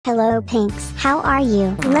Hello Pinks, how are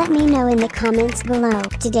you? Let me know in the comments below.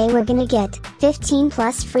 Today we're gonna get 15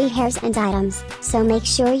 plus free hairs and items, so make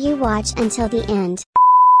sure you watch until the end.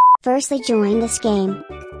 Firstly, join this game.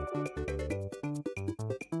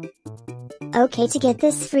 Okay, to get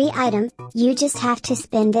this free item, you just have to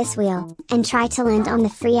spin this wheel, and try to land on the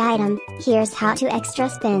free item. Here's how to extra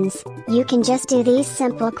spins. You can just do these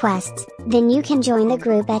simple quests, then you can join the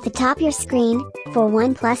group at the top your screen, for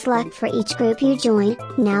 1 plus luck for each group you join.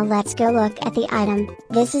 Now let's go look at the item.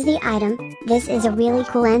 This is the item. This is a really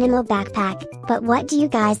cool animal backpack, but what do you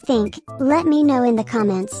guys think? Let me know in the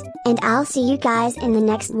comments, and I'll see you guys in the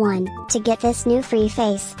next one. To get this new free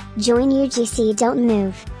face, join UGC, don't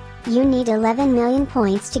move. You need 11 million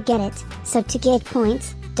points to get it, so to get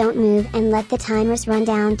points, don't move and let the timers run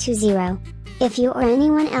down to 0. If you or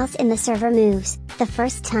anyone else in the server moves, the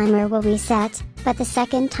first timer will reset, but the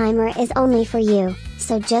second timer is only for you,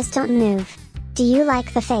 so just don't move. Do you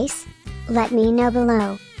like the face? Let me know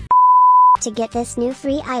below. To get this new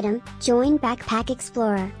free item, join Backpack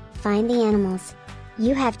Explorer, find the animals.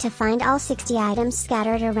 You have to find all 60 items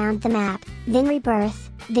scattered around the map, then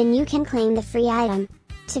rebirth, then you can claim the free item.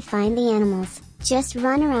 To find the animals, just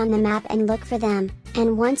run around the map and look for them,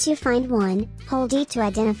 and once you find one, hold E to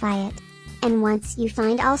identify it. And once you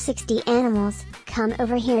find all 60 animals, come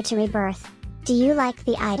over here to rebirth. Do you like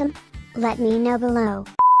the item? Let me know below.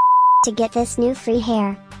 To get this new free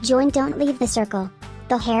hair, join Don't Leave the Circle.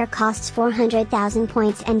 The hair costs 400,000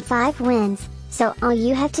 points and 5 wins, so all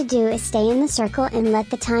you have to do is stay in the circle and let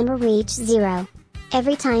the timer reach 0.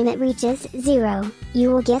 Every time it reaches 0,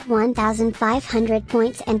 you will get 1,500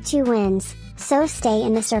 points and 2 wins, so stay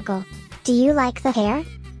in the circle. Do you like the hair?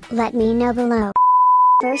 Let me know below.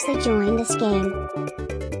 Firstly, join this game.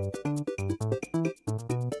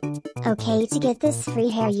 Okay, to get this free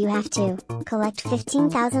hair you have to collect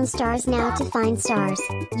 15,000 stars. Now to find stars,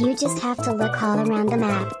 you just have to look all around the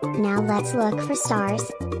map. Now let's look for stars.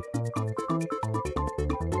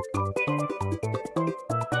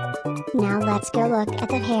 Now let's go look at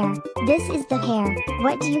the hair. This is the hair.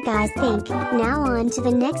 What do you guys think? Now on to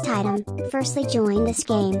the next item. Firstly, join this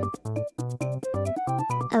game.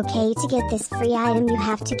 Okay, to get this free item you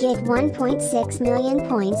have to get 1.6 million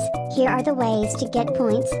points. Here are the ways to get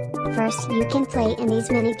points. First, you can play in these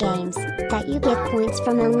mini games that you get points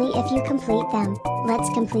from only if you complete them. Let's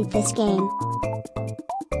complete this game.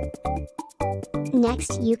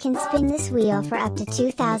 Next, you can spin this wheel for up to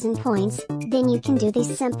 2,000 points, then you can do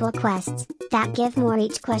these simple quests that give more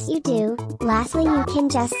each quest you do. Lastly, you can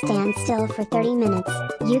just stand still for 30 minutes.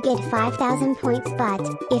 You get 5,000 points, but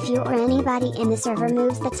if you or anybody in the server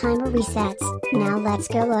moves, the timer resets. Now let's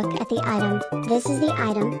go look at the item. This is the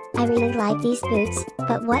item. I really like these boots,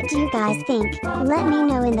 but what do you guys think? Let me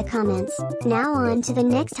know in the comments. Now on to the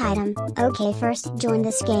next item. Okay, first, join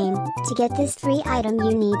this game. To get this free item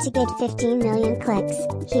you need to get 15 million clicks.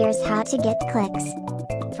 Here's how to get clicks.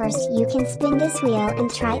 First, you can spin this wheel and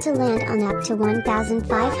try to land on up to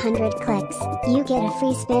 1,500 clicks. You get a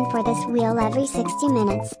free spin for this wheel every 60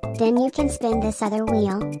 minutes. Then you can spin this other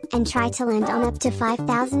wheel, and try to land on up to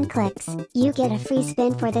 5,000 clicks. You get a free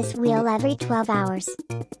spin for this wheel every 12 hours.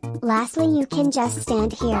 Lastly, you can just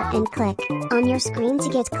stand here and click on your screen to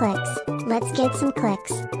get clicks. Let's get some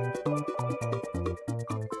clicks.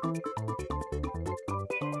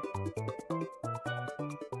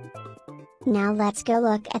 Now let's go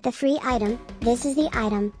look at the free item. This is the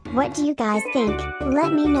item. What do you guys think?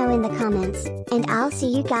 Let me know in the comments, and I'll see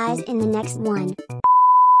you guys in the next one.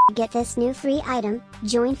 To get this new free item,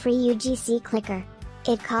 join free UGC clicker.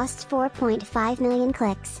 It costs 4.5 million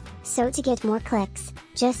clicks, so to get more clicks,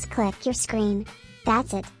 just click your screen.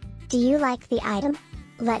 That's it. Do you like the item?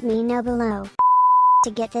 Let me know below.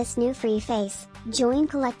 To get this new free face, join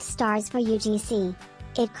collect stars for UGC.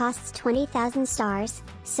 It costs 20,000 stars,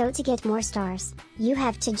 so to get more stars, you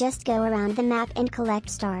have to just go around the map and collect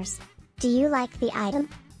stars. Do you like the item?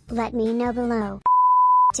 Let me know below.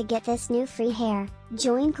 To get this new free hair,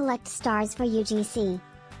 join collect stars for UGC.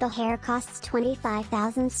 The hair costs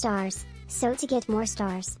 25,000 stars, so to get more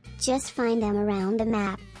stars, just find them around the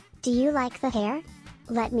map. Do you like the hair?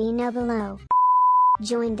 Let me know below.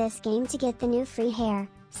 Join this game to get the new free hair,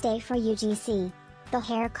 stay for UGC. The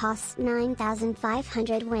hair costs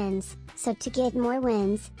 9,500 wins, so to get more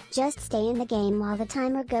wins, just stay in the game while the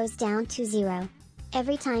timer goes down to 0.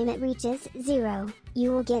 Every time it reaches 0,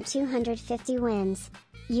 you will get 250 wins.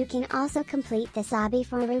 You can also complete this obby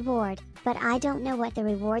for a reward, but I don't know what the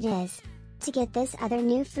reward is. To get this other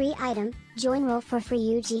new free item, join Roll for free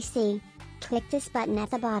UGC. Click this button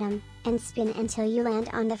at the bottom, and spin until you land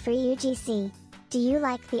on the free UGC. Do you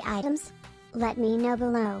like the items? Let me know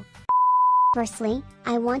below. Firstly,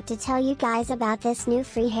 I want to tell you guys about this new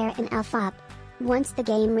free hair in Elf Up. Once the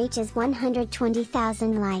game reaches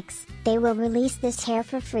 120,000 likes, they will release this hair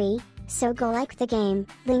for free, so go like the game,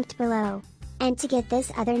 linked below. And to get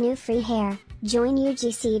this other new free hair, join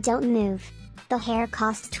UGC Don't Move. The hair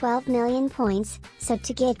costs 12 million points, so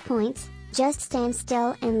to get points, just stand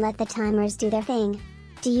still and let the timers do their thing.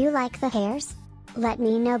 Do you like the hairs? Let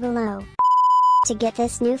me know below. To get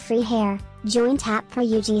this new free hair, join Tap for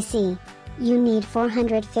UGC. You need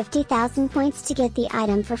 450,000 points to get the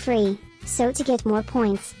item for free, so to get more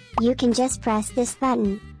points, you can just press this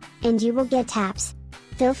button. And you will get taps.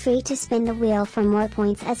 Feel free to spin the wheel for more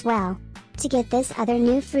points as well. To get this other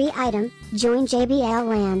new free item, join JBL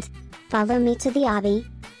Land. Follow me to the obby.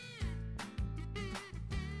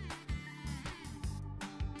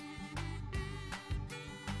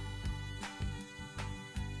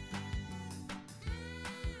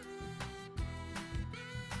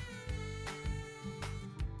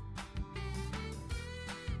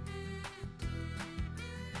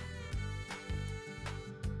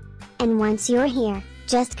 And once you're here,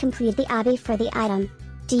 just complete the obby for the item.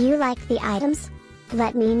 Do you like the items?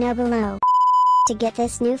 Let me know below. To get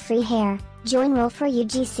this new free hair, join Roll for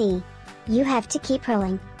UGC. You have to keep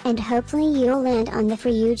rolling, and hopefully you'll land on the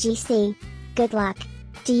free UGC. Good luck!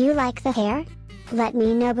 Do you like the hair? Let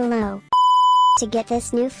me know below. To get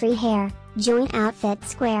this new free hair, join Outfit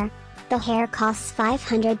Square. The hair costs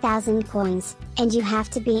 500,000 coins, and you have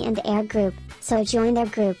to be in the air group, so join their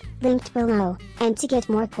group, linked below. And to get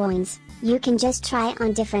more coins, you can just try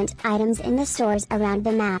on different items in the stores around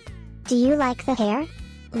the map. Do you like the hair?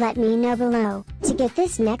 Let me know below. To get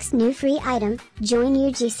this next new free item, join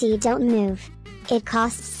UGC Don't Move. It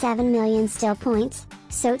costs 7 million still points,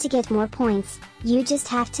 so to get more points, you just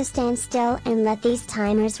have to stand still and let these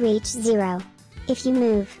timers reach 0. If you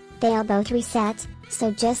move, they'll both reset,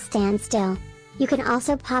 so just stand still. You can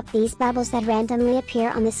also pop these bubbles that randomly appear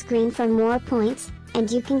on the screen for more points, and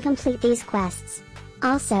you can complete these quests.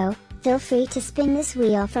 Also, feel free to spin this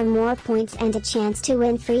wheel for more points and a chance to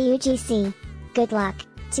win free UGC. Good luck!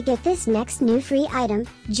 To get this next new free item,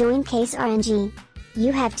 join Case RNG.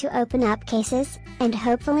 You have to open up cases, and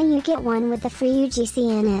hopefully you get one with the free UGC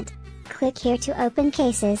in it. Click here to open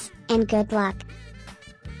cases, and good luck!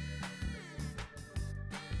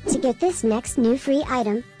 To get this next new free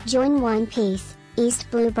item, join One Piece, East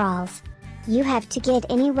Blue Brawls. You have to get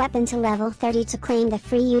any weapon to level 30 to claim the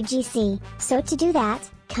free UGC, so to do that,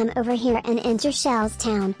 come over here and enter Shell's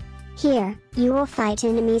Town. Here, you will fight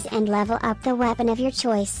enemies and level up the weapon of your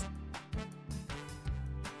choice.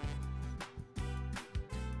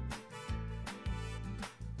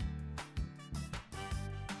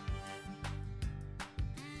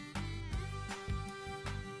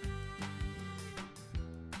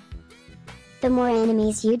 The more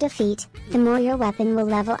enemies you defeat, the more your weapon will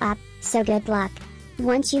level up, so good luck.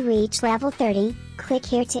 Once you reach level 30, click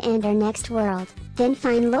here to enter next world, then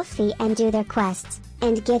find Luffy and do their quests,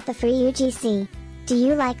 and get the free UGC. Do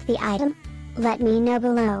you like the item? Let me know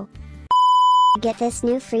below. To get this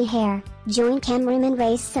new free hair, join Cameraman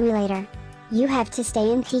Race Simulator. You have to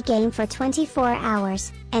stay in the game for 24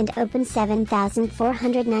 hours, and open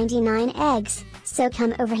 7,499 eggs, so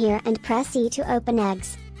come over here and press E to open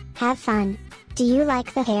eggs. Have fun! Do you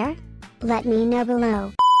like the hair? Let me know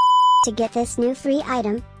below. To get this new free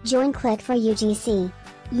item, join Click for UGC.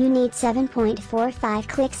 You need 7.45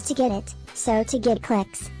 clicks to get it, so to get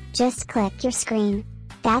clicks, just click your screen.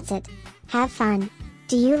 That's it. Have fun!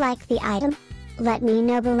 Do you like the item? Let me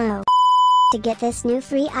know below. To get this new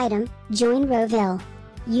free item, join Roville.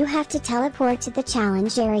 You have to teleport to the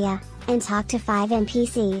challenge area, and talk to 5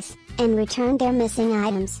 NPCs, and return their missing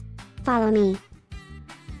items. Follow me.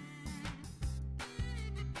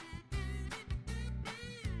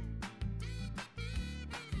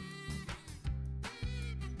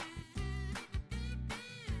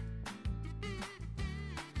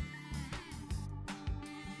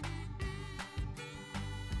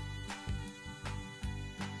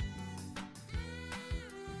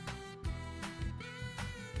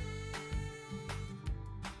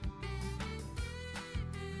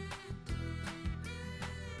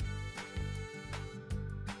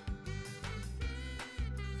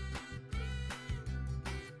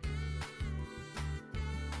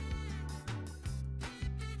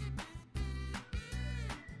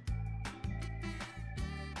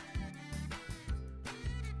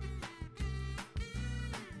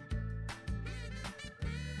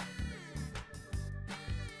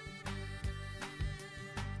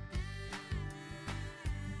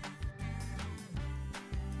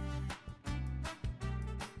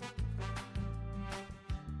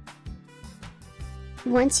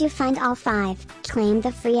 Once you find all 5, claim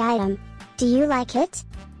the free item. Do you like it?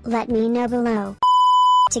 Let me know below.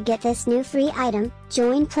 To get this new free item,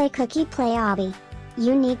 join Play Cookie Play Obby.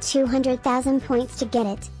 You need 200,000 points to get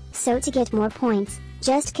it, so to get more points,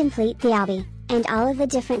 just complete the obby, and all of the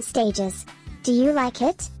different stages. Do you like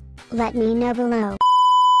it? Let me know below.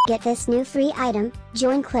 Get this new free item,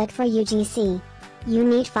 join Click for UGC. You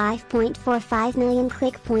need 5.45 million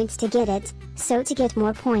click points to get it, so to get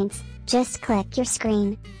more points, just click your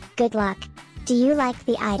screen. Good luck. Do you like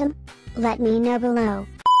the item? Let me know below.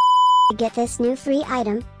 To get this new free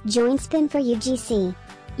item, join Spin for UGC.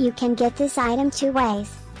 You can get this item 2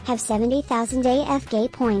 ways, have 70,000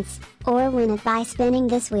 AFK points, or win it by spinning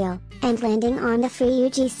this wheel, and landing on the free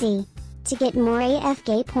UGC. To get more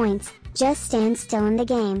AFK points, just stand still in the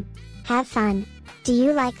game. Have fun. Do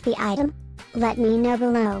you like the item? Let me know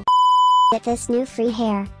below. Get this new free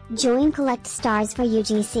hair, join Collect Stars for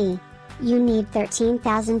UGC. You need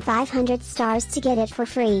 13,500 stars to get it for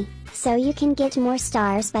free, so you can get more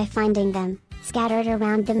stars by finding them, scattered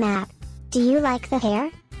around the map. Do you like the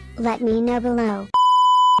hair? Let me know below.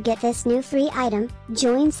 Get this new free item,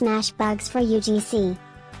 join Smash Bugs for UGC.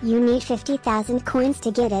 You need 50,000 coins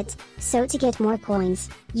to get it, so to get more coins,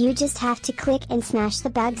 you just have to click and smash the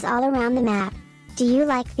bugs all around the map. Do you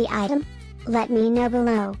like the item? Let me know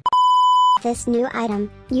below. This new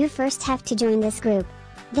item, you first have to join this group.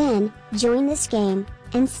 Then, join this game,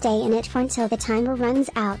 and stay in it for until the timer runs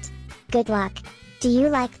out. Good luck. Do you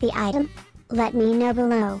like the item? Let me know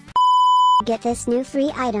below. Get this new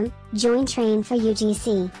free item, join Train for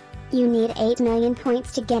UGC. You need 8 million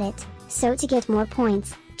points to get it, so to get more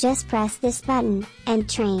points, just press this button, and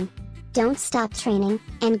train. Don't stop training,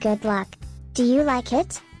 and good luck. Do you like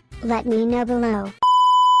it? Let me know below.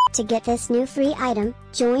 To get this new free item,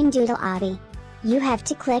 join Doodle Obby. You have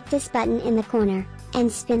to click this button in the corner,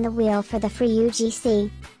 and spin the wheel for the free UGC.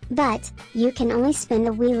 But, you can only spin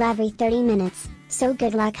the wheel every 30 minutes, so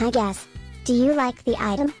good luck I guess. Do you like the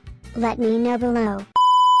item? Let me know below.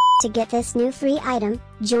 To get this new free item,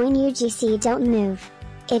 join UGC Don't Move.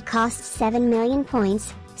 It costs 7 million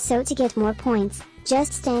points, so to get more points,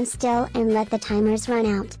 just stand still and let the timers run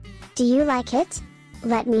out. Do you like it?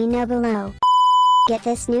 Let me know below. Get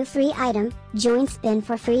this new free item, join Spin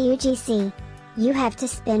for free UGC. You have to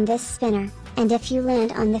spin this spinner, and if you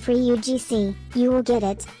land on the free UGC, you will get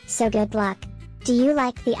it, so good luck. Do you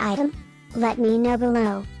like the item? Let me know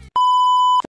below.